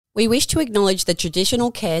We wish to acknowledge the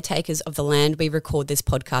traditional caretakers of the land we record this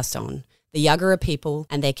podcast on, the Yuggera people,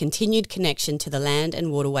 and their continued connection to the land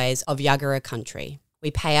and waterways of Yuggera country.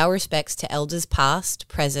 We pay our respects to elders past,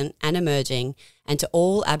 present and emerging, and to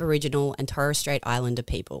all Aboriginal and Torres Strait Islander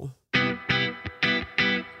people.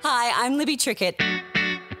 Hi, I'm Libby Trickett.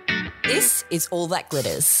 This is All That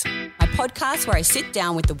Glitters, my podcast where I sit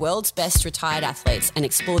down with the world's best retired athletes and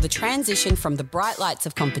explore the transition from the bright lights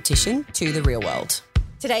of competition to the real world.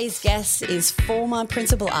 Today's guest is former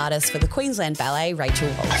principal artist for the Queensland Ballet, Rachel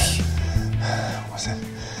Walsh. It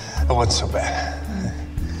wasn't so bad.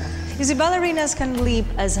 You see, ballerinas can leap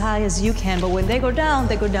as high as you can, but when they go down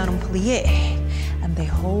on plie. And they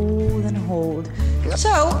hold and hold.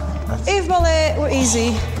 So, if ballet were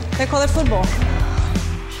easy, they call it football.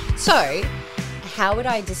 So, how would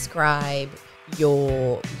I describe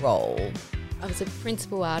your role? I was a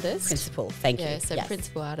principal artist. Thank you. Yeah, so yes.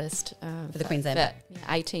 Principal artist for the Queensland. About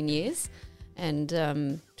 18 years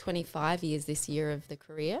and 25 years this year of the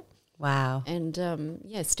career. Wow. And,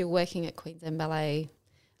 still working at Queensland Ballet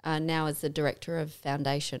now as the Director of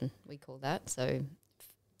Foundation, we call that, so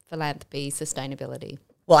philanthropy, sustainability.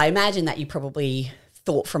 Well, I imagine that you probably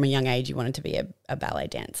thought from a young age you wanted to be a ballet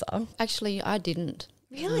dancer. Actually, I didn't.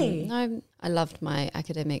 Really? No, I loved my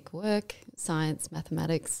academic work, science,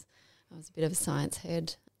 mathematics. I was a bit of a science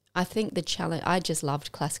head. I think the challenge, I just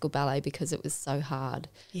loved classical ballet because it was so hard.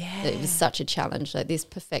 Yeah. It was such a challenge, like this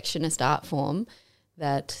perfectionist art form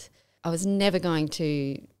that I was never going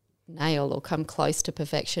to nail or come close to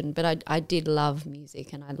perfection, but I did love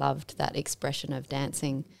music and I loved that expression of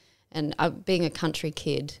dancing. And being a country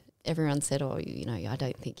kid, everyone said, I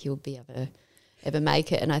don't think you'll be ever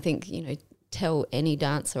make it. And I think, tell any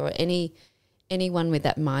dancer or anyone with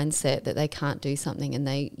that mindset that they can't do something and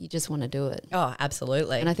you just want to do it. Oh,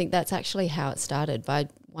 absolutely. And I think that's actually how it started, by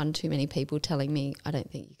one too many people telling me I don't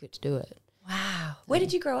think you could do it. Wow. Where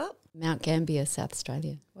did you grow up? Mount Gambier, South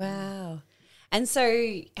Australia. Wow. And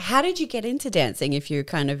so how did you get into dancing if you're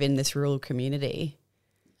kind of in this rural community?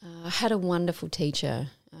 I had a wonderful teacher.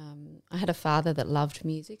 I had a father that loved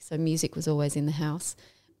music, so music was always in the house.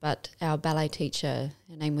 But our ballet teacher,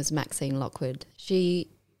 her name was Maxine Lockwood, she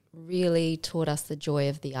really taught us the joy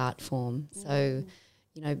of the art form. So,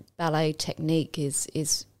 ballet technique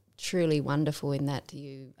is truly wonderful in that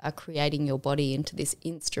you are creating your body into this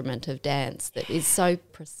instrument of dance that is so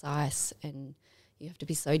precise, and you have to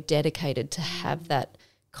be so dedicated to have that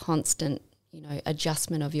constant,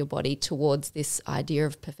 adjustment of your body towards this idea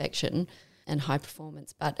of perfection and high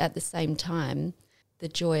performance. But at the same time, the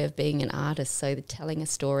joy of being an artist, so the telling a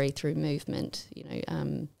story through movement,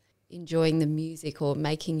 enjoying the music or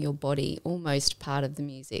making your body almost part of the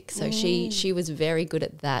music. So she was very good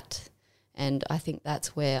at that, and I think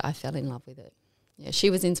that's where I fell in love with it. Yeah, she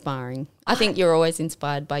was inspiring. I think you're always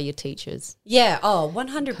inspired by your teachers. Yeah,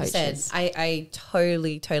 100%. Coaches. I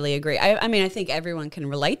totally agree. I mean, I think everyone can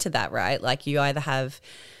relate to that, right? Like you either have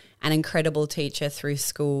an incredible teacher through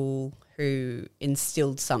school who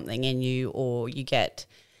instilled something in you, or you get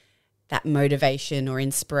that motivation or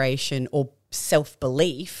inspiration or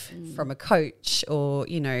self-belief from a coach or,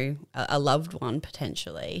 a loved one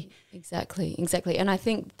potentially. Exactly. And I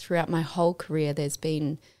think throughout my whole career there's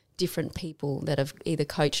been different people that have either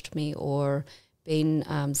coached me or been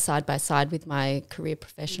side by side with my career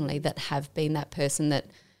professionally that have been that person that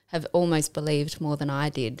have almost believed more than I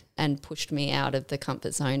did and pushed me out of the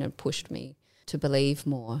comfort zone and pushed me to believe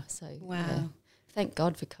more. So wow. Thank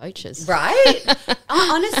God for coaches. Right?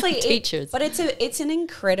 Honestly. Teachers. But it's an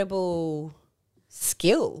incredible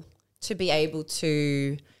skill to be able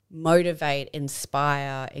to motivate,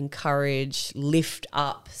 inspire, encourage, lift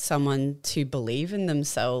up someone to believe in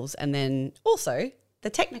themselves, and then also the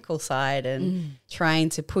technical side and trying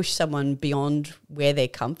to push someone beyond where their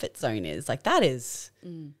comfort zone is. Like that is,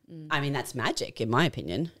 I mean, that's magic in my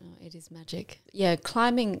opinion. Oh, it is magic. Yeah,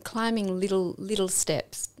 climbing little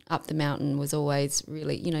steps up the mountain was always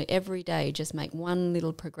really, every day just make one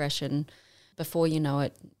little progression. Before you know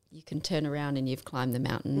it, you can turn around and you've climbed the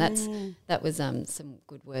mountain. That was some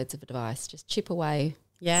good words of advice. Just chip away.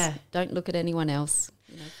 Yeah. Don't look at anyone else.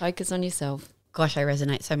 Focus on yourself. Gosh, I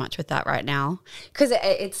resonate so much with that right now because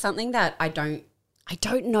it's something that I don't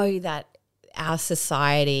know that our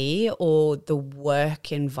society or the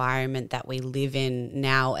work environment that we live in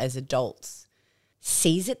now as adults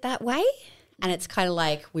sees it that way. And it's kind of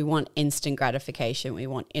like we want instant gratification. We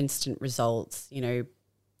want instant results.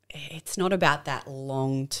 It's not about that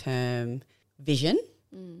long-term vision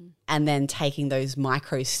and then taking those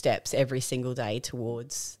micro steps every single day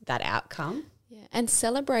towards that outcome. Yeah, and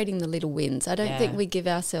celebrating the little wins. I don't think we give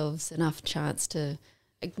ourselves enough chance to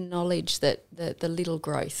acknowledge that the little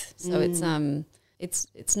growth. So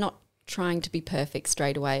it's not trying to be perfect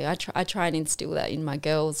straight away. I try and instill that in my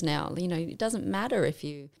girls now. You know, it doesn't matter if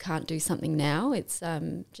you can't do something now. It's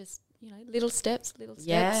just, you know, little steps.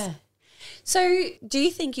 Yeah. So do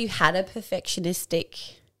you think you had a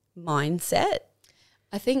perfectionistic mindset?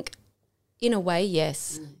 I think in a way,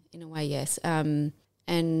 yes. In a way, yes. And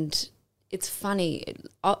it's funny.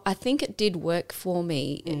 I think it did work for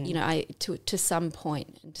me, you know, to some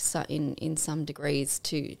point, in some degrees,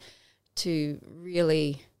 to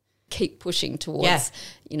really keep pushing towards,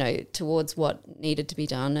 you know, towards what needed to be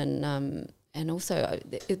done, and also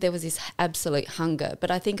there was this absolute hunger.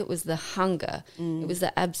 But I think it was the hunger, it was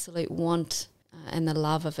the absolute want and the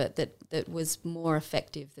love of it that was more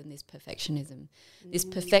effective than this perfectionism, this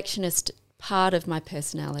perfectionist part of my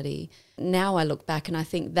personality. Now I look back and I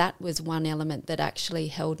think that was one element that actually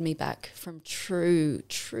held me back from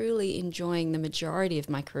truly enjoying the majority of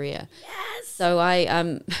my career. Yes. So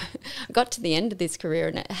I got to the end of this career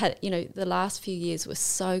and it had, you know, the last few years were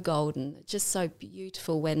so golden, just so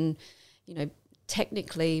beautiful when, you know,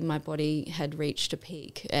 technically my body had reached a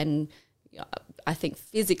peak, and I think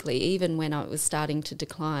physically, even when I was starting to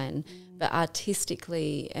decline, but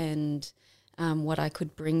artistically and what I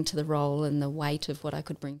could bring to the role and the weight of what I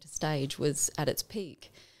could bring to stage was at its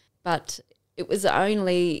peak. But it was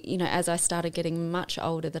only, you know, as I started getting much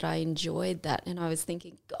older that I enjoyed that. And I was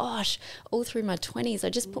thinking, gosh, all through my 20s, I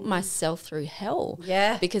just put myself through hell.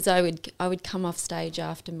 Yeah. Because I would come off stage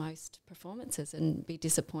after most performances and be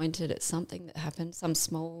disappointed at something that happened, some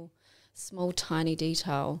small, tiny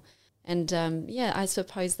detail. And, I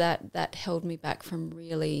suppose that held me back from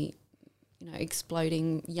really, you know,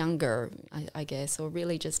 exploding younger, I guess, or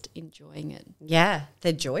really just enjoying it. Yeah,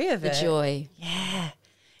 the joy of it. The joy. Yeah.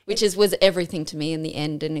 Which was everything to me in the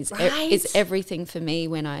end, and is everything for me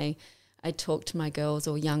when I talk to my girls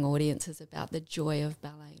or young audiences about the joy of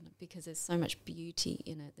ballet, because there's so much beauty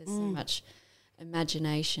in it. There's so much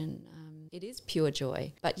imagination. It is pure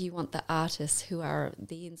joy, but you want the artists who are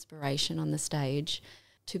the inspiration on the stage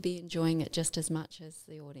to be enjoying it just as much as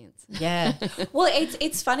the audience. Yeah. Well,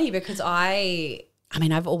 it's funny because I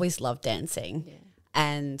mean, I've always loved dancing,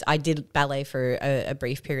 and I did ballet for a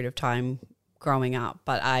brief period of time growing up,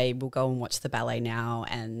 but I will go and watch the ballet now,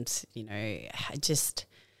 and, you know,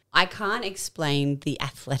 I can't explain the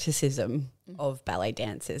athleticism of ballet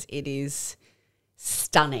dancers. It is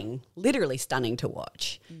stunning, literally stunning to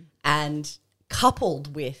watch. And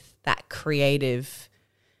coupled with that creative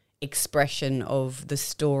expression of the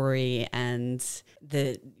story and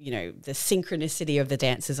the, you know, the synchronicity of the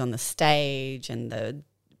dancers on the stage and the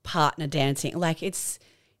partner dancing, like it's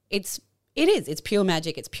pure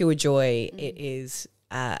magic, it's pure joy. It is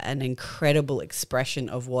an incredible expression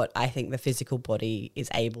of what I think the physical body is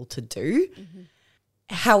able to do.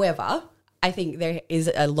 However, I think there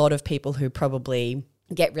is a lot of people who probably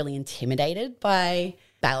get really intimidated by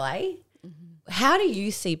ballet. How do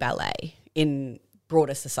you see ballet in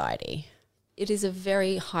broader society? It is a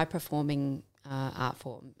very high-performing art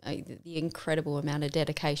form. The incredible amount of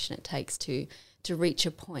dedication it takes to reach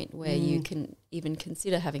a point where you can even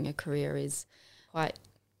consider having a career is quite,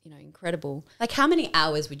 you know, incredible. Like, how many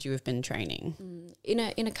hours would you have been training? In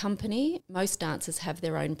a company, most dancers have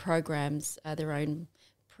their own programs, their own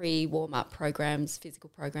pre-warm-up programs, physical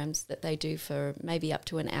programs that they do for maybe up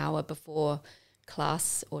to an hour before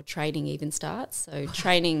class or training even starts. So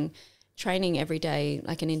training every day,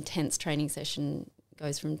 like an intense training session,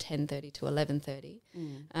 goes from 10:30 to 11:30,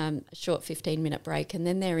 a short 15-minute break, and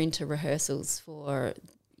then they're into rehearsals for,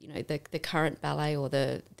 you know, the current ballet or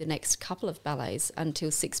the next couple of ballets until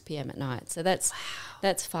 6 p.m. at night. So that's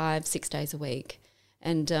 5-6 days a week,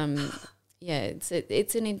 and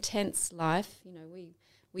it's an intense life. You know,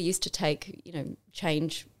 we used to take a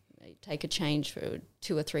change for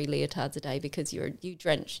 2 or 3 leotards a day because you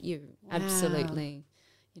absolutely,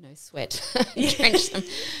 you know, sweat, drench them,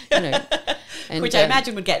 you know. And, which I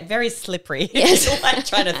imagine would get very slippery. Yes. Like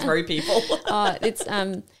trying to throw people. It's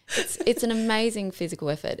an amazing physical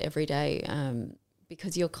effort every day,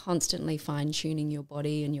 because you're constantly fine-tuning your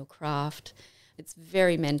body and your craft. It's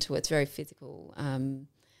very mental. It's very physical.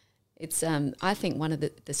 It's I think one of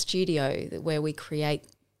the studio where we create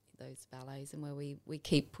those ballets and where we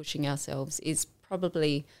keep pushing ourselves is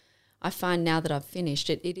probably, I find now that I've finished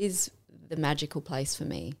it is the magical place for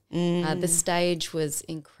me. The stage was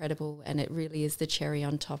incredible, and it really is the cherry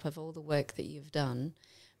on top of all the work that you've done.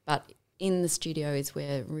 But in the studio is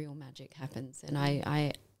where real magic happens, and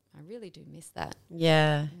I really do miss that.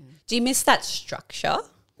 Yeah. Do you miss that structure,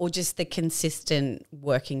 or just the consistent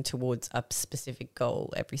working towards a specific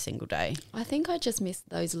goal every single day? I think I just miss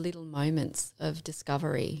those little moments of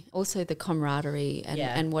discovery, also the camaraderie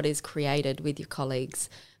and what is created with your colleagues.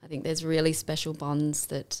 I think there's really special bonds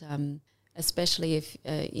that, especially if,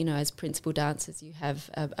 as principal dancers, you have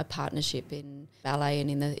a partnership in ballet and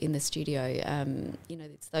in the studio.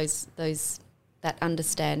 It's that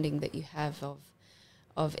understanding that you have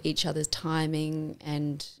of each other's timing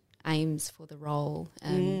and aims for the role.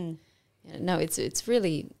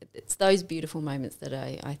 It's those beautiful moments that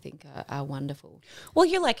I think are wonderful. Well,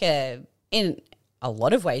 you're like in a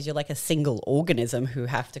lot of ways, you're like a single organism who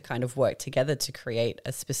have to kind of work together to create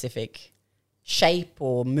a specific shape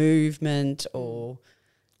or movement or...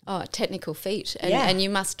 technical feat. And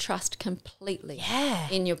you must trust completely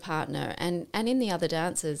in your partner and in the other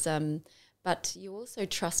dancers. But you also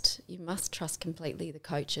must trust completely the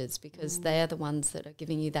coaches, because they are the ones that are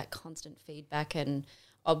giving you that constant feedback and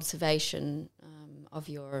observation of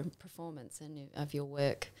your performance and of your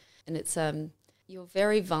work. And it's you're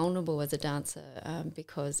very vulnerable as a dancer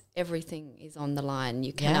because everything is on the line.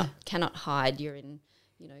 You cannot hide. You're in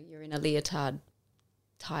a leotard,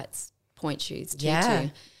 tights, point shoes, tutu,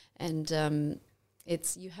 and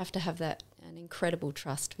you have to have an incredible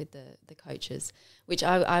trust with the coaches, which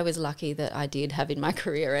I was lucky that I did have in my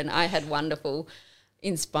career, and I had wonderful,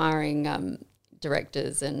 inspiring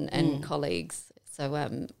directors and colleagues. So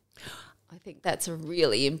I think that's a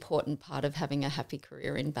really important part of having a happy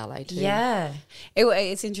career in ballet too. Yeah.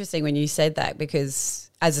 It's interesting when you said that, because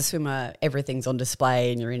as a swimmer, everything's on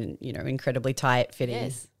display and you're in, incredibly tight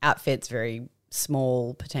fitting outfits, very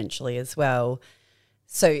small potentially as well.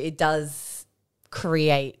 So it does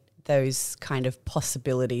create those kind of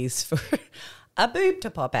possibilities for a boob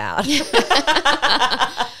to pop out,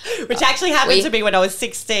 which actually happened to me when I was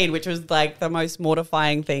 16, which was like the most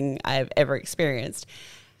mortifying thing I've ever experienced.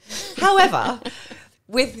 However,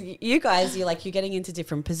 with you guys, you're getting into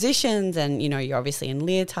different positions and, you're obviously in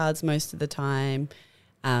leotards most of the time.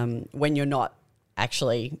 When you're not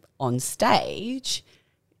actually on stage,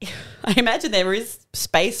 I imagine there is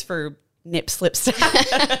space for nip slips.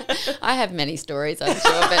 I have many stories, I'm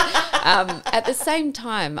sure, but at the same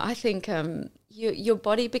time, I think your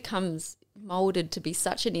body becomes molded to be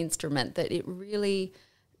such an instrument that it really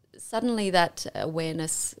suddenly that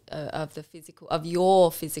awareness of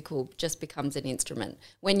your physical just becomes an instrument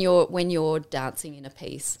when you're dancing in a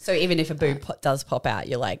piece. So even if a boob does pop out,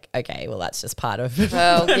 you're like, okay, well that's just part of.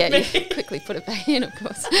 Well, you quickly put it back in, of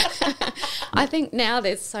course. I think now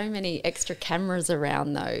there's so many extra cameras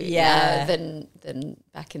around though, than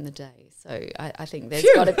back in the day. So I think there's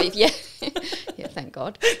got to be thank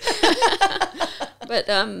God. But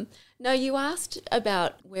no, you asked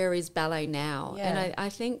about where is ballet now, and I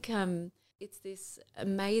think it's this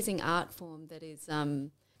amazing art form that is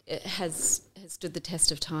it has stood the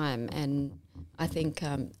test of time, and I think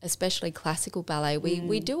especially classical ballet,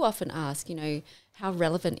 we do often ask, how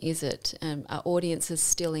relevant is it? Are audiences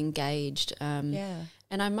still engaged? And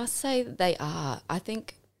I must say they are. I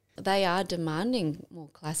think they are demanding more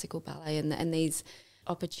classical ballet and these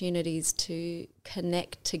opportunities to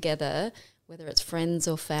connect together, whether it's friends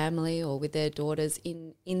or family or with their daughters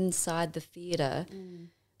inside the theatre,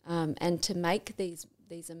 and to make these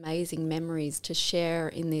amazing memories to share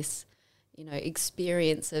in this,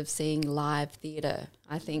 experience of seeing live theatre.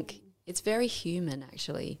 I think it's very human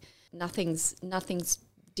actually. Nothing's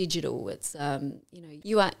digital. It's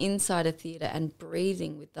you are inside a theatre and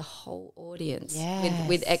breathing with the whole audience,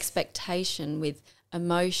 with expectation, with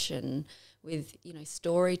emotion, with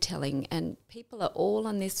storytelling, and people are all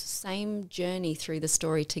on this same journey through the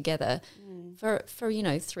story together for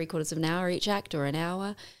 3/4 of an hour each act or an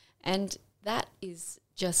hour, and that is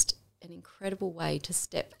just an incredible way to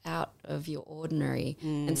step out of your ordinary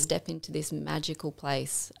and step into this magical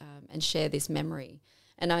place and share this memory.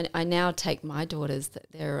 And I now take my daughters.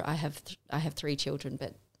 I have 3 children,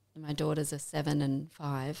 but my daughters are 7 and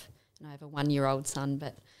 5, and I have a 1-year-old son.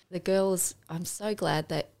 But the girls, I'm so glad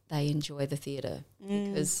that they enjoy the theatre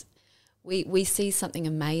because we see something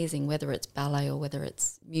amazing, whether it's ballet or whether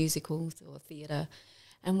it's musicals or theatre,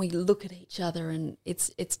 and we look at each other and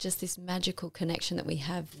it's just this magical connection that we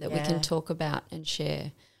have that we can talk about and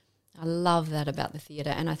share. I love that about the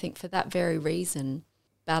theatre, and I think for that very reason,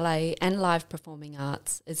 ballet and live performing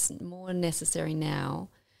arts is more necessary now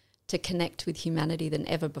to connect with humanity than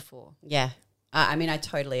ever before. Yeah. I mean, I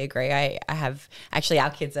totally agree. I have actually,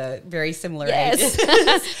 our kids are very similar ages.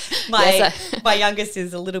 My youngest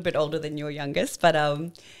is a little bit older than your youngest, but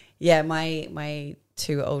my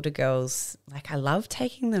 2 older girls, I love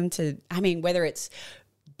taking them to, whether it's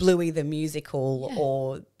Bluey the musical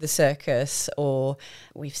or the circus, or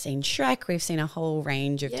we've seen Shrek, we've seen a whole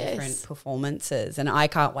range of different performances, and I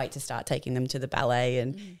can't wait to start taking them to the ballet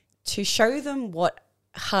and to show them what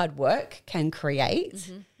hard work can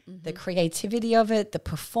create, the creativity of it, the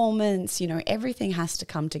performance, you know, everything has to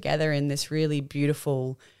come together in this really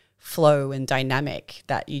beautiful flow and dynamic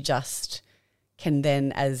that you just can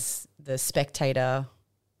then, as the spectator,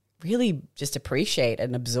 really just appreciate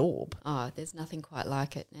and absorb. Oh, there's nothing quite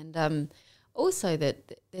like it. And also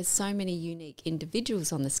that there's so many unique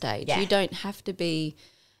individuals on the stage. Yeah. You don't have to be,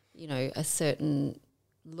 you know, a certain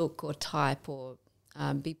look or type or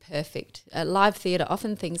be perfect. At live theatre,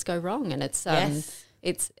 often things go wrong, and it's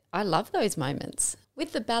I love those moments.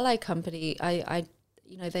 With the ballet company, I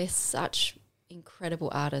you know, they're such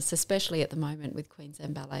incredible artists, especially at the moment with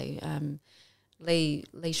Queensland Ballet.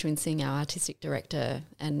 Lee Shun Sing, our artistic director,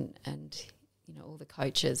 and you know, all the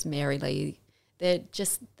coaches, Mary Lee, they're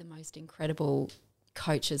just the most incredible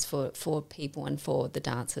coaches for people and for the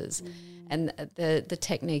dancers. And the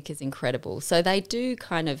technique is incredible. So they do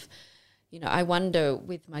kind of, you know, I wonder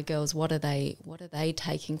with my girls, what are they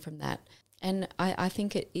taking from that? And I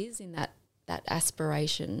think it is in that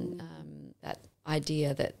aspiration, that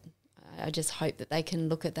idea that I just hope that they can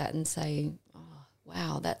look at that and say, oh,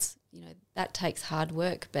 wow, that's, you know, that takes hard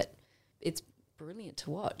work, but it's brilliant to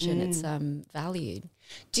watch and it's valued.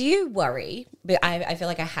 Do you worry, but I feel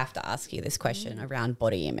like I have to ask you this question around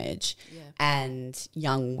body image and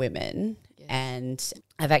young women. Yes. And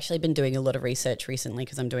I've actually been doing a lot of research recently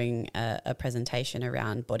because I'm doing a presentation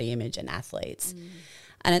around body image and athletes.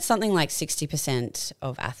 And it's something like 60%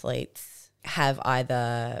 of athletes have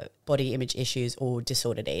either body image issues or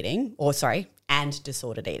disordered eating, and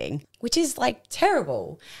disordered eating, which is like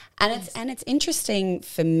terrible. And it's interesting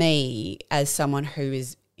for me as someone who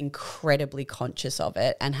is incredibly conscious of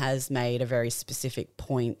it and has made a very specific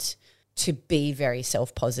point to be very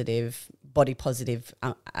self-positive, body positive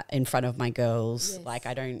in front of my girls. Yes. Like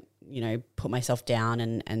I don't, you know, put myself down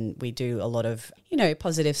and we do a lot of, you know,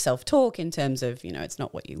 positive self-talk in terms of, you know, it's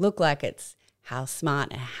not what you look like, it's how smart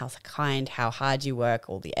and how kind, how hard you work,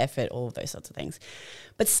 all the effort, all of those sorts of things.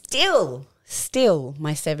 But still,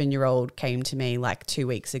 my 7-year-old came to me like 2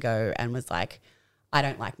 weeks ago and was like, I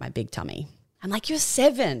don't like my big tummy. I'm like, you're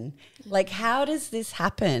 7. Like, how does this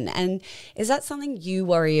happen? And is that something you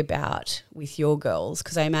worry about with your girls?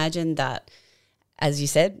 Because I imagine that, as you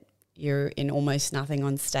said, you're in almost nothing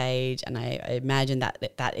on stage, and I imagine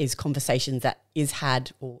that is conversations that is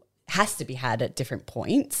had or has to be had at different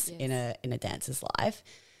points in a dancer's life.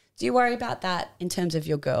 Do you worry about that in terms of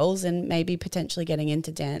your girls and maybe potentially getting into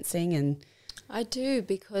dancing? And I do,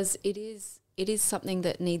 because it is something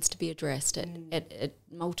that needs to be addressed at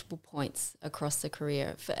multiple points across the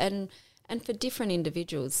career and for different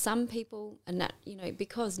individuals. Some people are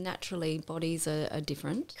because naturally bodies are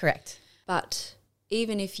different. Correct. But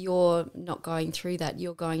even if you're not going through that,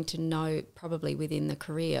 you're going to know probably within the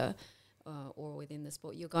career or within the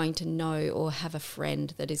sport, you're going to know or have a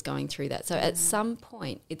friend that is going through that. So at some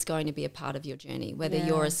point, it's going to be a part of your journey, whether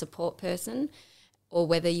you're a support person or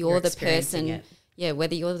whether you're the person,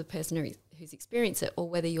 whether you're the person who's experienced it or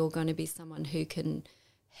whether you're going to be someone who can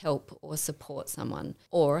help or support someone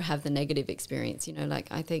or have the negative experience. You know, like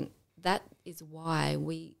I think that is why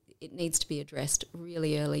it needs to be addressed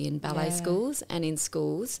really early in ballet schools and in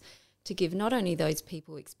schools to give not only those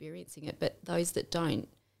people experiencing it, but those that don't,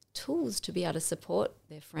 tools to be able to support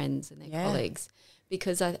their friends and their colleagues,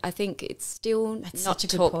 because I think it's still not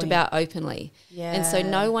talked about openly. Yeah. And so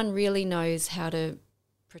no one really knows how to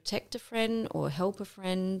protect a friend or help a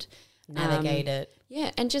friend. Navigate it.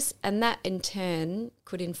 Yeah, and that in turn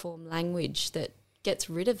could inform language that gets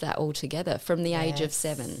rid of that altogether from the age of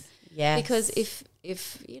 7. Yes. Because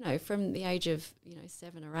if you know, from the age of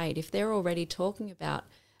 7 or 8, if they're already talking about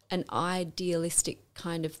an idealistic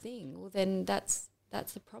kind of thing, well then that's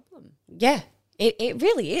the problem. Yeah, it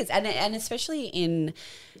really is. And especially in,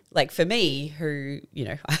 like for me, who, you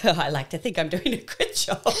know, I like to think I'm doing a good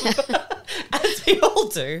job, as we all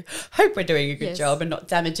do. Hope we're doing a good job and not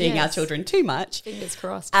damaging our children too much. Fingers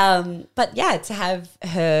crossed. But yeah, to have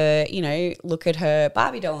her, you know, look at her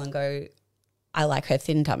Barbie doll and go, I like her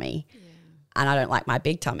thin tummy and I don't like my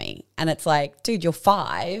big tummy. And it's like, dude, you're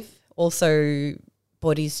 5. Also,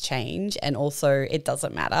 bodies change, and also it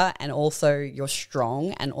doesn't matter, and also you're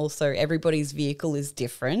strong, and also everybody's vehicle is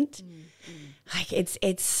different. Like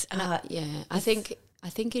I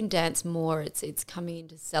think in dance more it's coming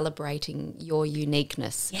into celebrating your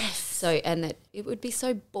uniqueness. Yes. So, and that it would be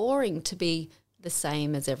so boring to be the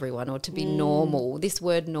same as everyone or to be normal. This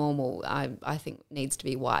word normal I think needs to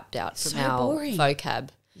be wiped out from our vocab.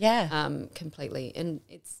 completely. And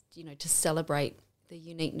it's, you know, to celebrate the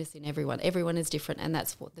uniqueness in everyone. Everyone is different, and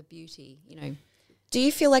that's what the beauty, you know. Do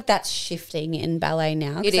you feel like that's shifting in ballet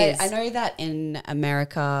now? It is. I know that in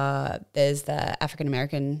America there's the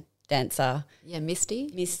African-American dancer. Yeah,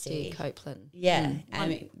 Misty Copeland. Yeah. I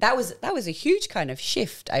mean, that was a huge kind of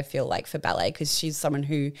shift, I feel like, for ballet, because she's someone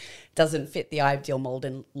who doesn't fit the ideal mold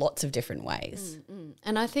in lots of different ways.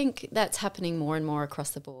 And I think that's happening more and more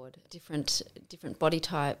across the board. Different body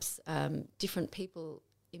types, different people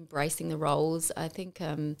embracing the roles. I think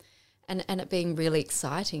and it being really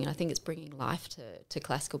exciting. And I think it's bringing life to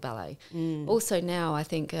classical ballet. Also now I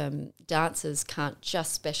think dancers can't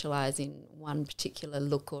just specialise in one particular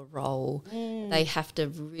look or role. They have to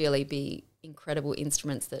really be incredible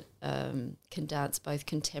instruments that can dance both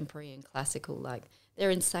contemporary and classical. Like, they're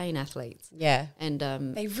insane athletes. Yeah. And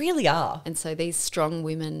they really are. And so these strong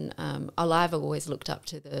women, I've always looked up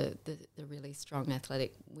to the really strong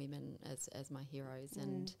athletic women as my heroes.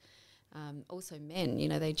 And also men, you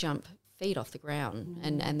know, they jump feet off the ground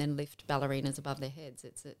and then lift ballerinas above their heads.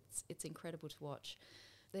 It's incredible to watch.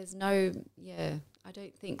 There's no, I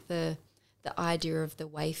don't think the idea of the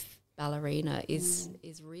waif ballerina is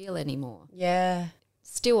real anymore. Yeah.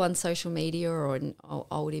 Still on social media or in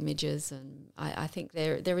old images, and I think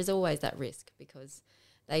there is always that risk, because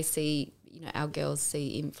they see, you know, our girls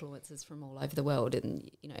see influences from all over the world,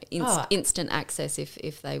 and, you know, instant access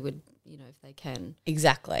if they would, you know, if they can.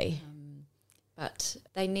 Exactly. But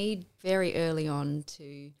they need very early on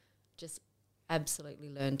to just absolutely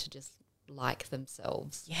learn to just like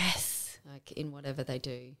themselves. Yes. Like, in whatever they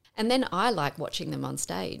do. And then I like watching them on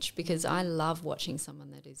stage, because I love watching someone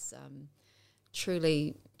that is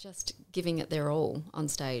truly just giving it their all on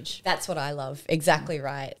stage. That's what I love. Exactly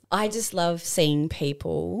right. I just love seeing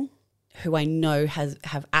people who I know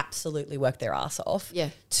have absolutely worked their ass off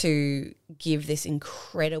to give this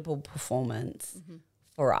incredible performance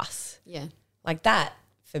for us. Yeah. Like, that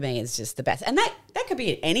for me is just the best. And that could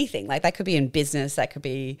be in anything. Like, that could be in business, that could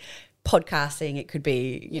be podcasting, it could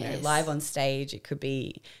be, you know, live on stage, it could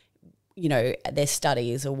be, you know, their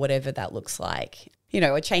studies or whatever that looks like, you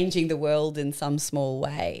know, or changing the world in some small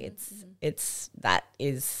way. Lifts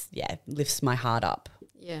my heart up.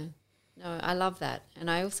 Yeah. No, I love that.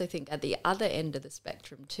 And I also think at the other end of the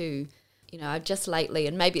spectrum too, you know, I've just lately,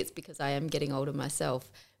 and maybe it's because I am getting older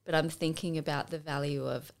myself, but I'm thinking about the value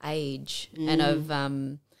of age and of,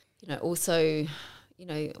 you know, also, you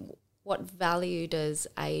know, what value does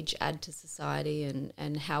age add to society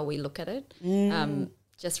and how we look at it?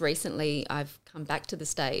 Just recently I've come back to the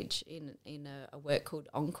stage in a work called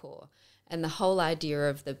Encore, and the whole idea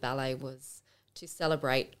of the ballet was to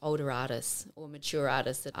celebrate older artists or mature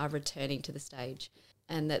artists that are returning to the stage,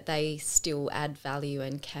 and that they still add value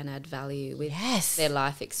and can add value with their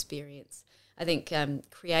life experience. I think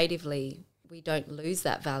creatively we don't lose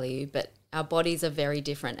that value, but our bodies are very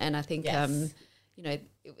different. And I think, you know,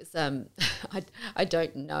 it was I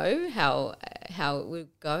don't know how it would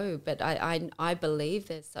go, but I believe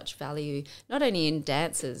there's such value not only in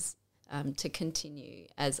dancers to continue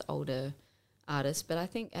as older artists, but I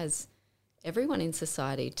think as everyone in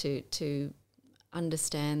society to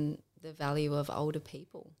understand the value of older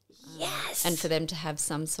people. And for them to have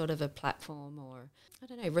some sort of a platform or, I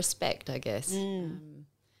don't know, respect, I guess.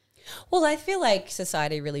 Well, I feel like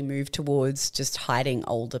society really moved towards just hiding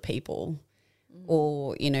older people.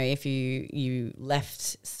 Or, you know, if you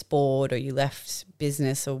left sport or you left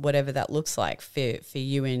business or whatever that looks like for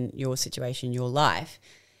you in your situation, your life,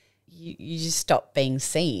 you just stop being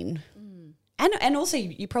seen. And also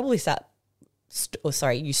you probably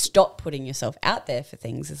you stop putting yourself out there for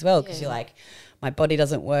things as well, because you're like, my body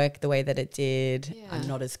doesn't work the way that it did. I'm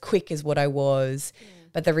not as quick as what I was.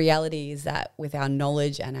 But the reality is that with our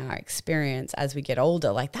knowledge and our experience as we get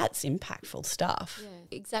older, like, that's impactful stuff.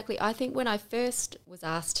 Yeah, exactly. I think when I first was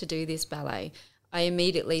asked to do this ballet, I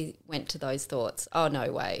immediately went to those thoughts. Oh,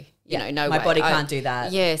 no way. You know, no way. My body can't do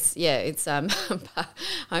that. Yes, yeah. It's I'm,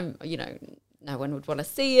 you know, no one would want to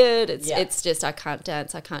see it. It's just I can't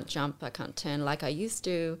dance, I can't jump, I can't turn like I used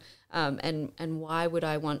to. And why would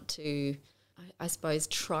I want to, I suppose,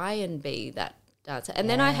 try and be that dancer? And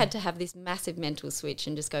then I had to have this massive mental switch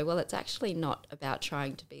and just go, well, it's actually not about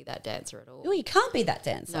trying to be that dancer at all. Well, you can't be that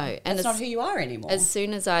dancer. No. And that's not who you are anymore. As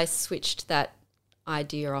soon as I switched that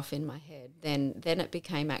idea off in my head, then it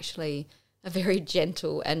became actually a very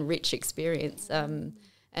gentle and rich experience. And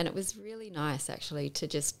it was really nice actually to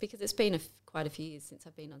just, because it's been quite a few years since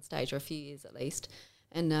I've been on stage, or a few years at least,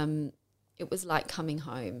 and it was like coming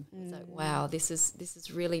home. It was like, wow, this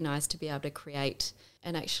is really nice to be able to create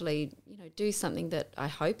and actually, you know, do something that I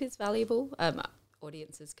hope is valuable.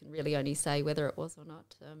 audiences can really only say whether it was or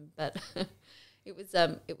not. But it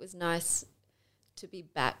was nice to be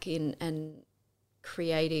back in and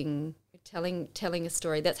telling a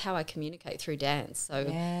story. That's how I communicate through dance. So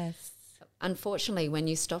Yes. unfortunately, when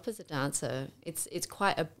you stop as a dancer,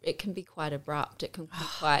 it can be quite abrupt. It can be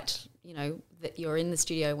quite, that you're in the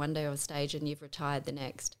studio one day on stage and you've retired the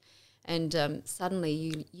next, and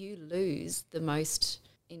suddenly you lose the most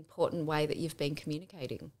important way that you've been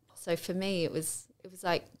communicating. So for me, it was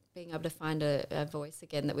like being able to find a voice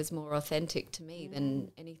again that was more authentic to me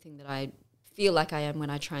than anything that I feel like I am when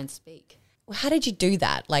I try and speak. Well, how did you do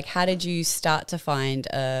that? Like, how did you start to find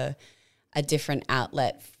a different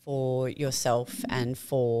outlet for yourself and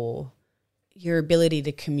for your ability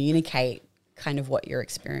to communicate kind of what you're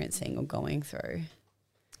experiencing or going through?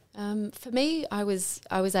 For me, I was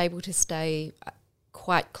able to stay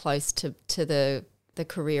quite close to the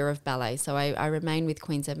career of ballet. So I remained with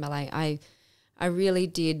Queensland Ballet. I really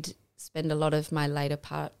did spend a lot of my later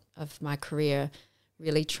part of my career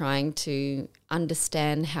really trying to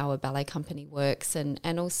understand how a ballet company works and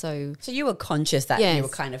also... So you were conscious that Yes. you were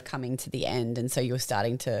kind of coming to the end, and so you were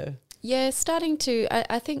starting to... starting to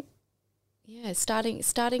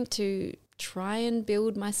try and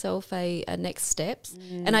build myself a next steps.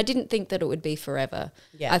 And I didn't think that it would be forever.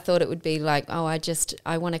 Yeah. I thought it would be like,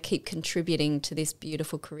 I want to keep contributing to this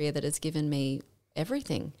beautiful career that has given me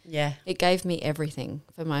everything. Yeah. It gave me everything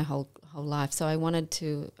for my whole life. So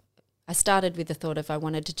I started with the thought of I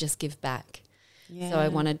wanted to just give back. Yeah. So I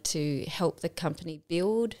wanted to help the company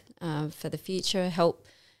build for the future, help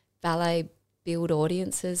ballet build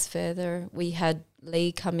audiences further. We had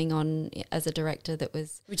Lee coming on as a director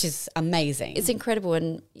Which is amazing. it's incredible.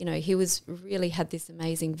 And, he was really had this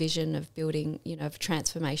amazing vision of building, of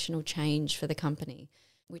transformational change for the company,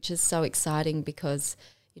 which is so exciting because,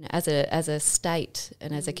 as a state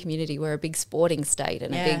and as a community, we're a big sporting state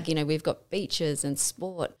and a big, we've got beaches and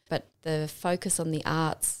sport, but the focus on the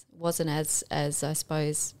arts wasn't as I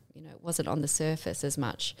suppose, it wasn't on the surface as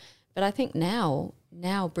much. But I think now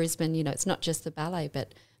Brisbane, it's not just the ballet,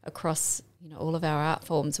 but across, all of our art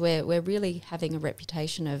forms, we're really having a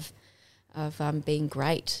reputation of being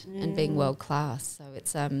great and being world class. So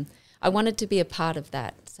it's I wanted to be a part of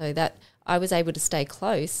that, so that I was able to stay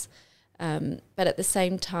close. But at the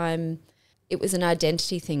same time, it was an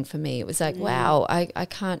identity thing for me. It was like, wow, I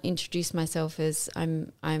can't introduce myself as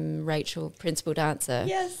I'm Rachel, principal dancer.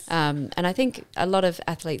 Yes. And I think a lot of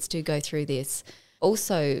athletes do go through this.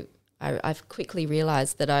 Also, I've quickly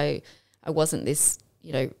realised that I wasn't this,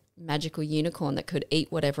 magical unicorn that could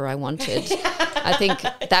eat whatever I wanted. I think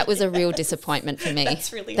that was a real disappointment for me.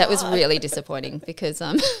 That was really disappointing because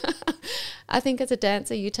I think as a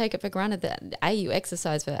dancer you take it for granted that you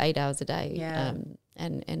exercise for 8 hours a day,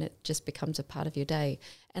 and it just becomes a part of your day.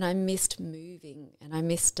 And I missed moving, and I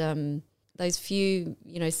missed those few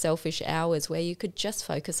selfish hours where you could just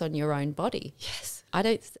focus on your own body. Yes. I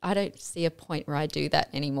don't see a point where I do that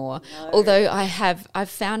anymore. No. Although I've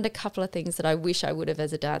found a couple of things that I wish I would have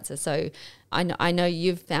as a dancer. So I know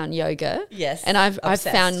you've found yoga. Yes. And I've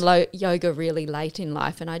found yoga really late in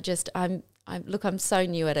life, and I'm so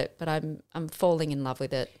new at it, but I'm falling in love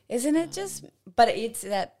with it. Isn't it just? But it's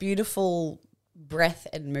that beautiful breath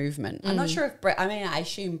and movement. I'm not sure if breath. I mean, I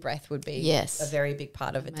assume breath would be a very big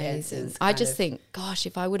part of a dancer's. I just think, gosh,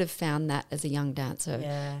 if I would have found that as a young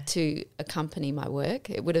dancer to accompany my work,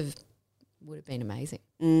 it would have been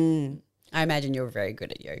amazing. I imagine you're very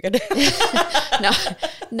good at yoga.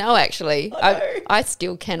 No, actually, I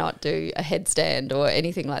still cannot do a headstand or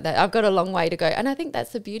anything like that. I've got a long way to go. And I think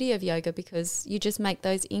that's the beauty of yoga, because you just make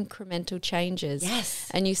those incremental changes. Yes.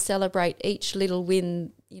 And you celebrate each little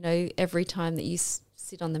win, every time that you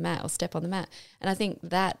sit on the mat or step on the mat. And I think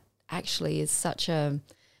that actually is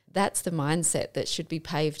that's the mindset that should be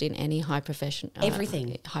paved in any high performing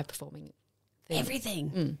thing.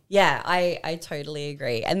 Everything. Yeah, I totally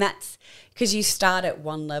agree. And that's because you start at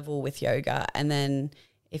one level with yoga, and then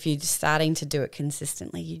if you're just starting to do it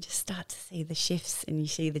consistently, you just start to see the shifts and you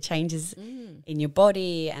see the changes in your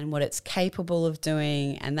body and what it's capable of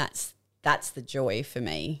doing, and that's the joy for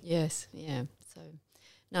me. Yes, yeah. So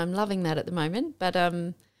no, I'm loving that at the moment, but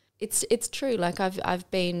it's true. Like I've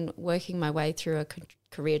been working my way through a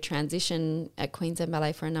career transition at Queensland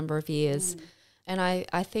Ballet for a number of years, and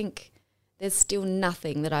I think there's still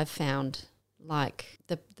nothing that I've found like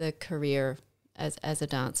the career as a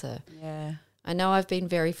dancer. Yeah. I know I've been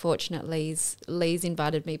very fortunate. Lee's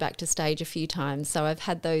invited me back to stage a few times, so I've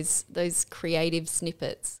had those creative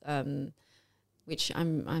snippets, which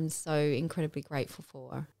I'm so incredibly grateful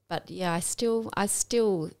for. But yeah, I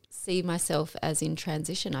still see myself as in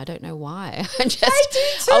transition. I don't know why. I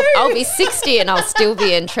I'll be 60 and I'll still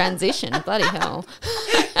be in transition. Bloody hell.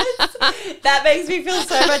 That makes me feel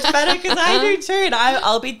so much better because I do too. And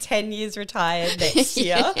I'll be 10 years retired next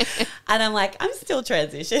year. And I'm like, I'm still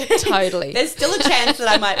transitioning. Totally. There's still a chance that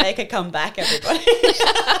I might make a comeback, everybody.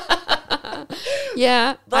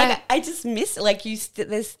 Yeah. Like I just miss it. Like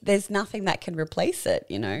there's nothing that can replace it,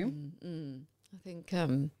 you know? I think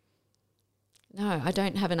no, I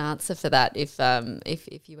don't have an answer for that. If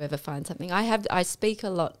you ever find something, I speak a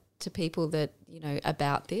lot to people that, you know,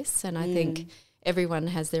 about this, and I think everyone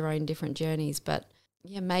has their own different journeys. But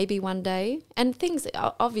yeah, maybe one day. And things,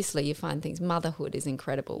 obviously, you find things. Motherhood is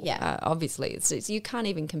incredible. Yeah, obviously, it's you can't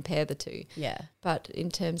even compare the two. Yeah, but in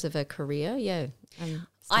terms of a career, yeah, I'm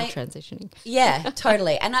still transitioning. Yeah,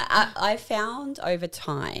 totally. And I found over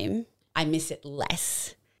time I miss it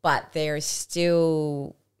less, but there is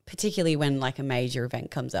still, particularly when like a major event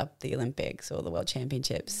comes up, the Olympics or the World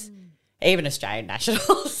Championships, even Australian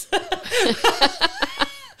nationals.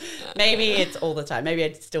 Maybe it's all the time. Maybe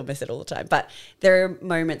I still miss it all the time. But there are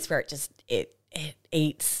moments where it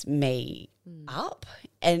eats me up.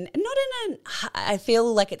 And not in I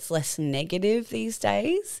feel like it's less negative these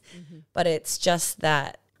days, but it's just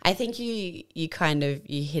that I think you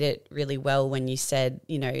hit it really well when you said,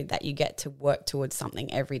 you know, that you get to work towards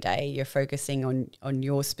something every day. You're focusing on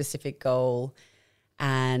your specific goal,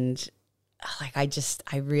 and like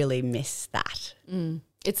I really miss that.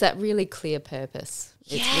 It's that really clear purpose.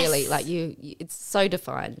 It's really like it's so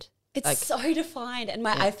defined. It's like, so defined. And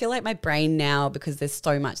I feel like my brain now, because there's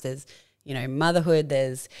so much, there's, you know, motherhood,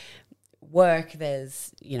 there's work,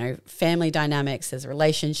 there's, you know, family dynamics, there's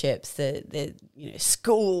relationships, the you know,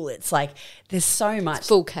 school. It's like there's so much. It's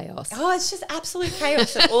full chaos. Oh, it's just absolute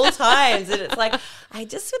chaos at all times. And it's like, I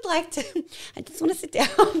just want to sit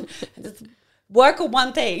down and just work on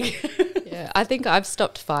one thing. Yeah, I think I've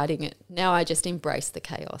stopped fighting it. Now I just embrace the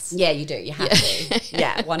chaos. Yeah, you do. You have to.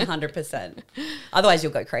 Yeah, 100%. Otherwise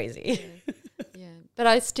you'll go crazy. Yeah, but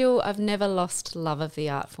I've never lost love of the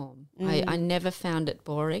art form. I never found it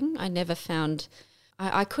boring. I never found,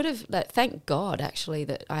 I could have, thank God actually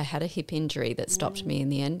that I had a hip injury that stopped me in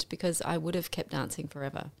the end, because I would have kept dancing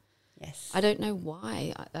forever. Yes. I don't know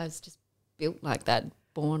why. I was just built like that,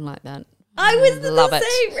 born like that. I was the Love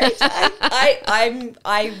same, Rach.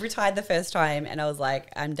 I retired the first time and I was like,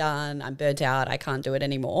 I'm done, I'm burnt out, I can't do it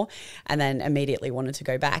anymore. And then immediately wanted to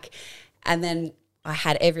go back. And then I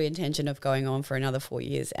had every intention of going on for another 4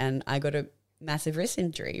 years, and I got a massive wrist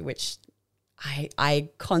injury, which I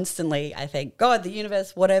constantly, I thank God, the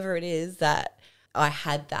universe, whatever it is, that I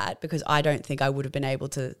had that, because I don't think I would have been able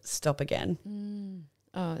to stop again.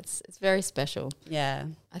 Oh, it's very special. Yeah.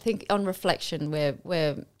 I think on reflection, we're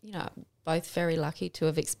you know, both very lucky to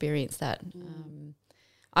have experienced that.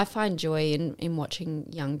 I find joy in watching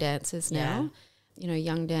young dancers now. You know,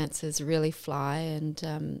 young dancers really fly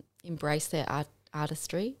and embrace their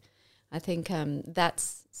artistry. I think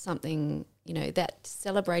that's something, you know, that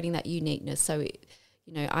celebrating that uniqueness. So,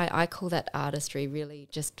 you know, I call that artistry, really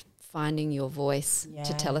just finding your voice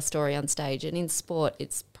to tell a story on stage. And in sport,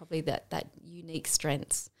 it's probably that unique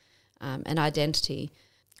strengths and identity.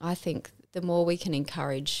 I think the more we can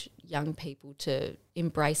encourage young people to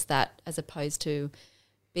embrace that, as opposed to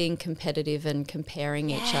being competitive and comparing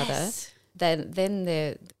each other, then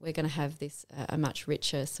we're going to have this a much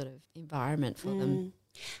richer sort of environment for them.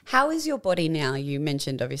 How is your body now? You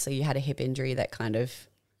mentioned obviously you had a hip injury that kind of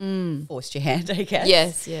forced your hand, I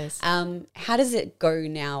guess. Yes. How does it go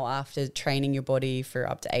now after training your body for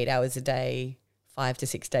up to 8 hours a day, 5 to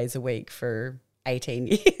 6 days a week for 18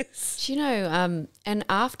 years? Do you know, and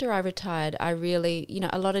after I retired, I really, you know,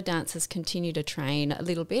 a lot of dancers continue to train a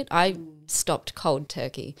little bit. I stopped cold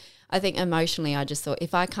turkey. I think emotionally I just thought,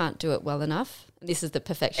 if I can't do it well enough, this is the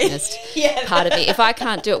perfectionist part of me. If I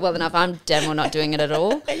can't do it well enough, I'm damn well not doing it at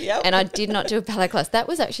all. And I did not do a ballet class. That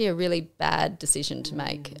was actually a really bad decision to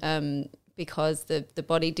make because the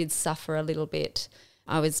body did suffer a little bit.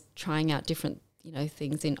 I was trying out different, you know,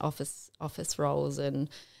 things in office roles. And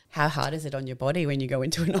how hard is it on your body when you go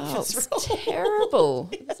into an office role? It's terrible.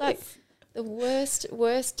 It's like the worst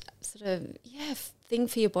sort of thing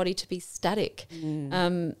for your body to be static.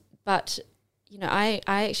 But you know, I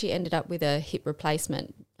actually ended up with a hip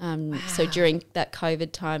replacement. So during that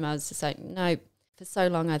COVID time, I was just like, no. For so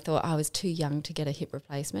long, I thought I was too young to get a hip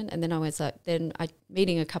replacement, and then I was like,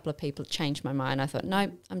 meeting a couple of people changed my mind. I thought,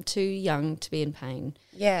 no, I'm too young to be in pain.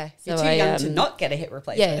 Yeah, so you're too young to not get a hip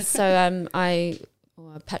replacement. Yeah, so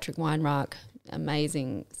Patrick Weinreich,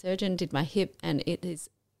 amazing surgeon, did my hip, and it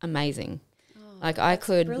is amazing. Like I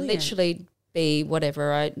could literally be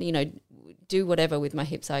whatever do whatever with my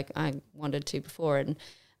hips I wanted to before. And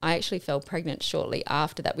I actually fell pregnant shortly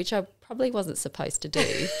after that, which I probably wasn't supposed to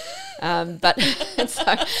do. But so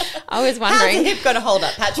I was wondering, how's the hip going to hold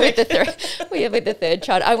up, Patrick? with the third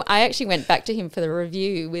child, I actually went back to him for the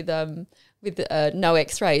review with no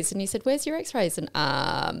X-rays, and he said, "Where's your X-rays?"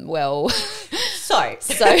 And well, so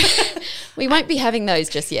we won't be having those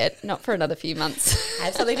just yet, not for another few months. I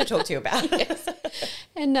have something to talk to you about. Yes.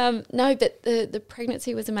 And no, but the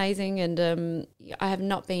pregnancy was amazing, and I have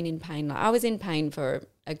not been in pain. I was in pain for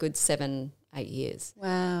a good 7-8 years.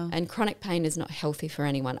 Wow. And chronic pain is not healthy for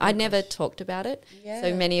anyone. I never talked about it. Yeah.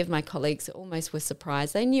 So many of my colleagues almost were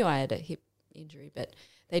surprised. They knew I had a hip injury, but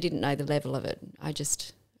they didn't know the level of it. I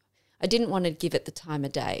didn't want to give it the time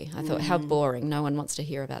of day. I thought, how boring. No one wants to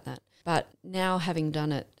hear about that. But now having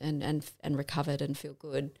done it and recovered and feel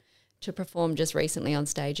good, to perform just recently on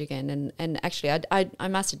stage again. And actually, I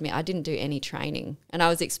must admit, I didn't do any training, and I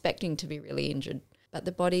was expecting to be really injured. But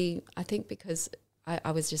the body, I think because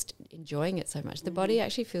I was just enjoying it so much, the body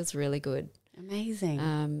actually feels really good.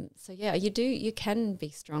 Amazing. So yeah, you can be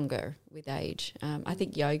stronger with age. I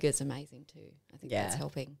think yoga is amazing too. I think that's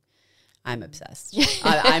helping. I'm obsessed.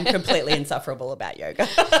 I'm completely insufferable about yoga.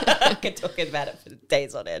 I could talk about it for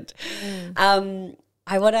days on end.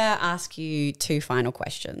 I want to ask you 2 final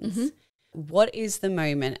questions. Mm-hmm. What is the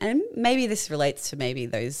moment, and maybe this relates to maybe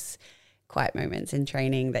those quiet moments in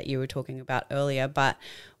training that you were talking about earlier, but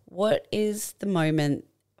what is the moment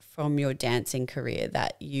from your dancing career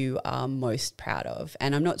that you are most proud of?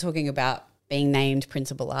 And I'm not talking about being named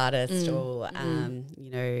principal artist or,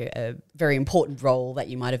 a very important role that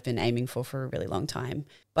you might have been aiming for a really long time.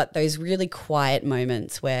 But those really quiet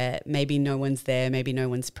moments where maybe no one's there, maybe no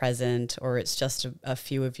one's present, or it's just a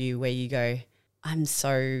few of you where you go, I'm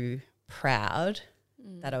so proud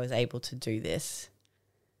that I was able to do this.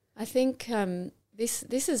 I think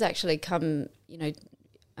this has actually come,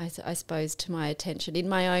 I suppose, to my attention in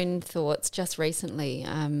my own thoughts just recently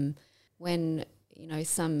when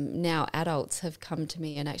some now adults have come to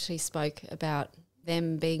me and actually spoke about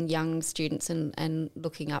them being young students and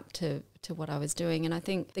looking up to what I was doing. And I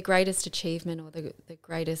think the greatest achievement or the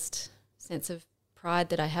greatest sense of pride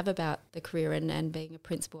that I have about the career and being a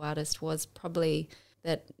principal artist was probably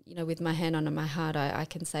that, with my hand on my heart, I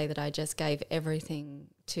can say that I just gave everything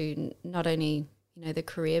to not only, the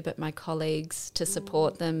career, but my colleagues, to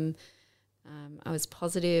support them. I was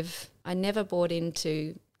positive. I never bought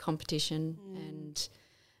into competition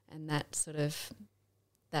and that sort of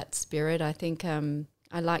that spirit. I think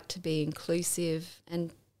I like to be inclusive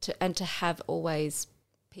and to have always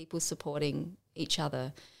people supporting each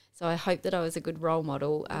other. So I hope that I was a good role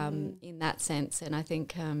model in that sense. And I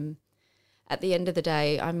think at the end of the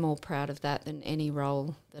day, I'm more proud of that than any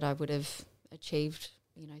role that I would have achieved,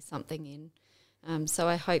 something in. So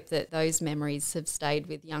I hope that those memories have stayed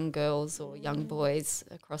with young girls or young boys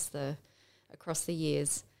across the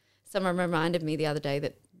years. Someone reminded me the other day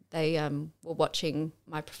that they were watching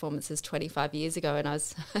my performances 25 years ago, and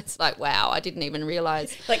it's like, wow, I didn't even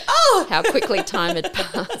realise how quickly time had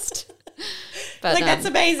passed. But that's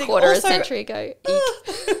amazing. Quarter of a century ago.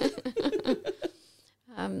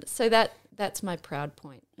 So that's my proud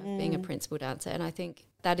point of being a principal dancer, and I think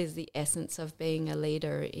that is the essence of being a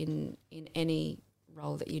leader in any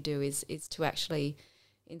role that you do is to actually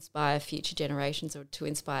inspire future generations or to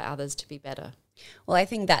inspire others to be better. Well, I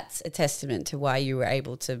think that's a testament to why you were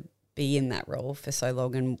able to be in that role for so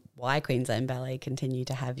long and why Queensland Ballet continue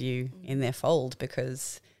to have you in their fold,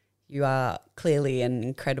 because you are clearly an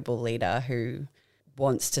incredible leader who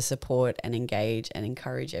wants to support and engage and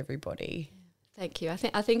encourage everybody. Thank you. I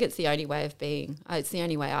think it's the only way of being. It's the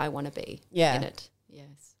only way I want to be in it.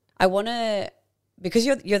 Yes. I want to, because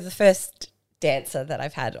you're the first dancer that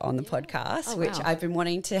I've had on the podcast, which I've been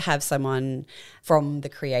wanting to have someone from the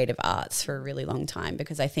creative arts for a really long time,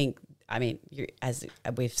 because I think, you, as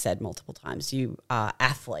we've said multiple times, you are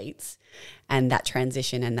athletes, and that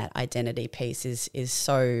transition and that identity piece is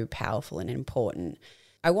so powerful and important.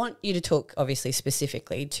 I want you to talk obviously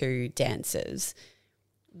specifically to dancers.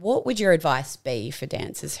 What would your advice be for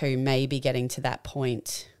dancers who may be getting to that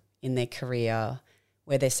point in their career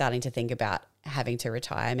where they're starting to think about having to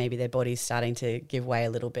retire? Maybe their body's starting to give way a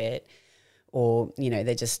little bit, or,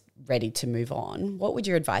 they're just ready to move on. What would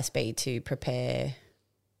your advice be to prepare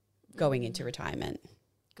going into retirement?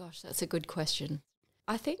 Gosh, that's a good question.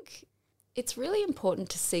 I think it's really important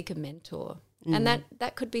to seek a mentor. And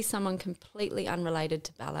that could be someone completely unrelated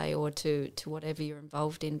to ballet or to whatever you're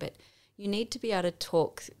involved in, but you need to be able to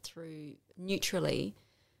talk through neutrally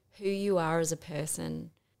who you are as a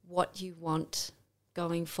person, what you want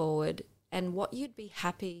going forward, and what you'd be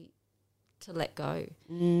happy to let go.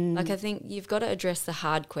 Like, I think you've got to address the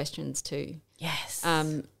hard questions too. Yes.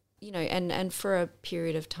 You know, and for a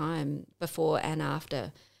period of time before and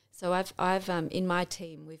after. So I've in my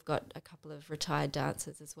team we've got a couple of retired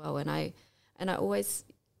dancers as well, and I always,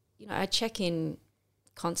 you know, I check in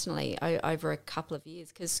constantly over a couple of years,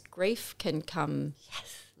 because grief can come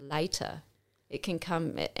later. It can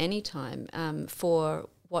come at any time for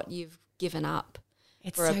what you've given up.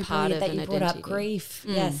 It's for so a part brilliant of that an you brought up identity. grief.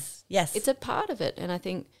 Yes. It's a part of it, and I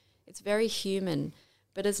think it's very human.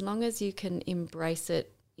 But as long as you can embrace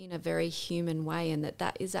it in a very human way, and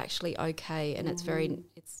that is actually okay, and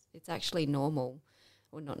it's actually normal,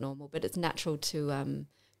 or not normal, but it's natural to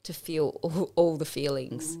feel all the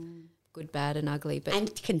feelings, good, bad, and ugly. But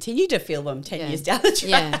and continue to feel them 10 years down the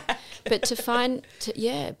track. But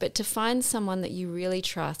to find someone that you really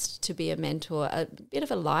trust to be a mentor, a bit of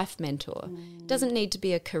a life mentor. It doesn't need to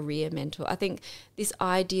be a career mentor. I think this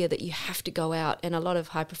idea that you have to go out, and a lot of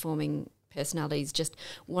high performing personalities just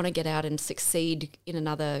want to get out and succeed in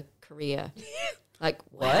another career. Like,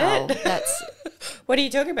 wow, that's... What are you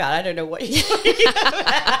talking about? I don't know what you're talking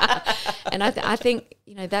about. And I think,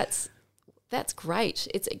 you know, that's great.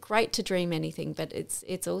 It's great to dream anything, but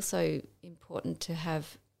it's also important to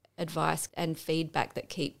have advice and feedback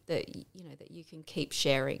that you can keep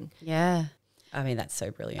sharing. Yeah. I mean, that's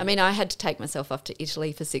so brilliant. I mean, I had to take myself off to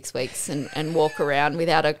Italy for 6 weeks and walk around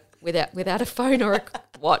without a phone or a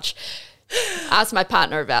watch. Ask my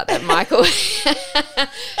partner about that, Michael.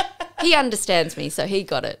 He understands me, so he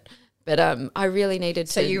got it. But I really needed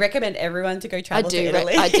to. So you recommend everyone to go travel to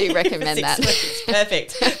Italy? I do recommend that.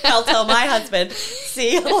 Perfect. I'll tell my husband,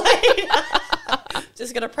 see you later.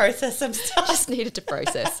 Just going to process some stuff. Just needed to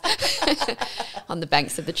process on the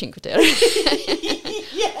banks of the Cinque Terre.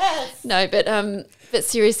 Yes. No, but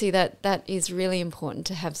seriously, that is really important,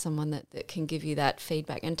 to have someone that can give you that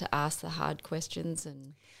feedback and to ask the hard questions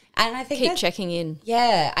and I think keep checking in.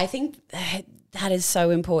 Yeah, I think that is so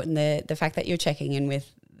important, the fact that you're checking in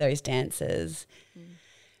with those dancers,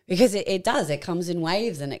 because it does. It comes in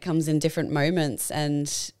waves and it comes in different moments, and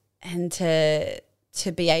to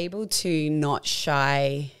be able to not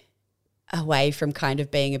shy away from kind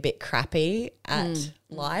of being a bit crappy at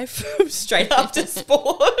life straight after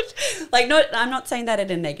sport. Like, I'm not saying that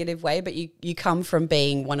in a negative way, but you come from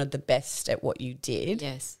being one of the best at what you did.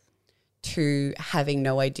 Yes. To having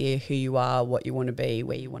no idea who you are, what you want to be,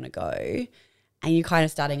 where you want to go, and you're kind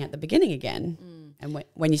of starting at the beginning again. And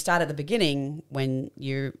when you start at the beginning, when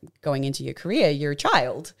you're going into your career, you're a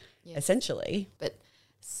child, essentially. But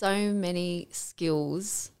so many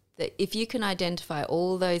skills that if you can identify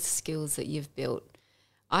all those skills that you've built,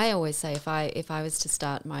 I always say if I was to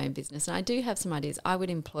start my own business, and I do have some ideas, I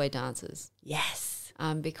would employ dancers. Yes.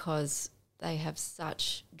 Because they have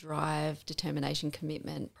such drive, determination,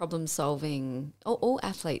 commitment, problem solving. All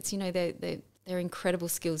athletes, you know, they're incredible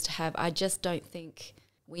skills to have. I just don't think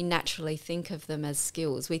we naturally think of them as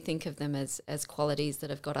skills. We think of them as qualities that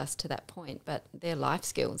have got us to that point, but they're life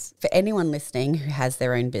skills. For anyone listening who has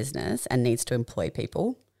their own business and needs to employ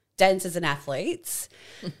people, dancers and athletes,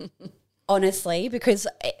 honestly, because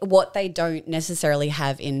what they don't necessarily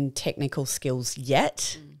have in technical skills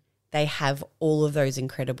yet, they have all of those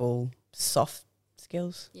incredible soft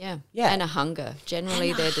skills. Yeah. And a hunger.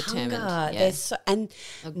 Generally, they're determined. Yeah.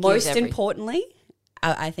 Most importantly,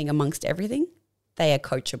 I think amongst everything, they are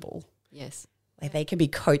coachable. Yes. Like, they can be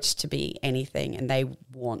coached to be anything, and they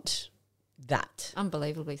want that.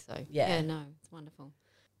 Unbelievably so. Yeah. No, it's wonderful.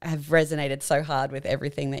 I have resonated so hard with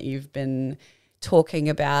everything that you've been talking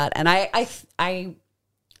about, and I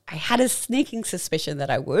had a sneaking suspicion that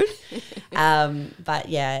I would, but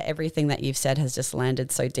yeah, everything that you've said has just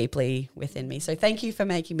landed so deeply within me. So thank you for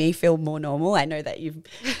making me feel more normal. I know that you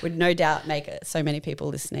would no doubt make so many people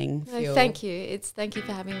listening feel. No, thank you. Thank you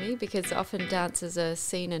for having me, because often dancers are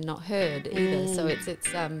seen and not heard either. So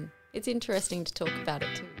it's interesting to talk about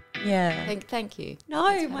it too. Yeah. Thank you.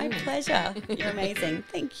 No, my pleasure. You're amazing.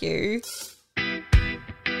 Thank you.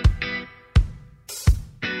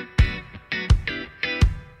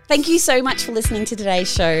 Thank you so much for listening to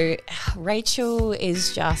today's show. Rachel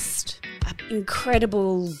is just an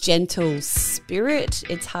incredible, gentle spirit.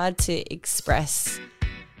 It's hard to express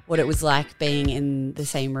what it was like being in the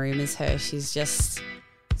same room as her. She's just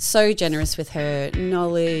so generous with her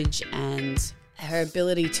knowledge, and her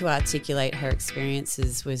ability to articulate her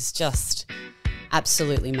experiences was just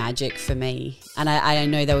absolutely magic for me. And I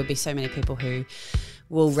know there would be so many people who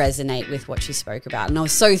will resonate with what she spoke about. And I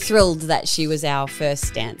was so thrilled that she was our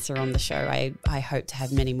first dancer on the show. I hope to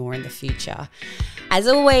have many more in the future. As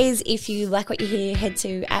always, if you like what you hear, head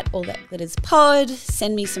to @AllThatGlittersPod.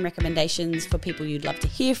 Send me some recommendations for people you'd love to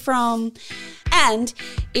hear from. And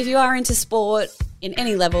if you are into sport in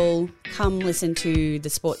any level, come listen to the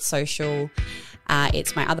Sports Social.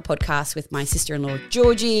 It's my other podcast with my sister-in-law,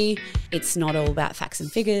 Georgie. It's not all about facts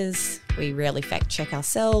and figures. We rarely fact check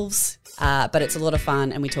ourselves, but it's a lot of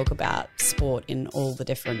fun, and we talk about sport in all the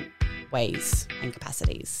different ways and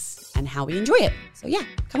capacities and how we enjoy it. So yeah,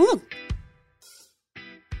 come along.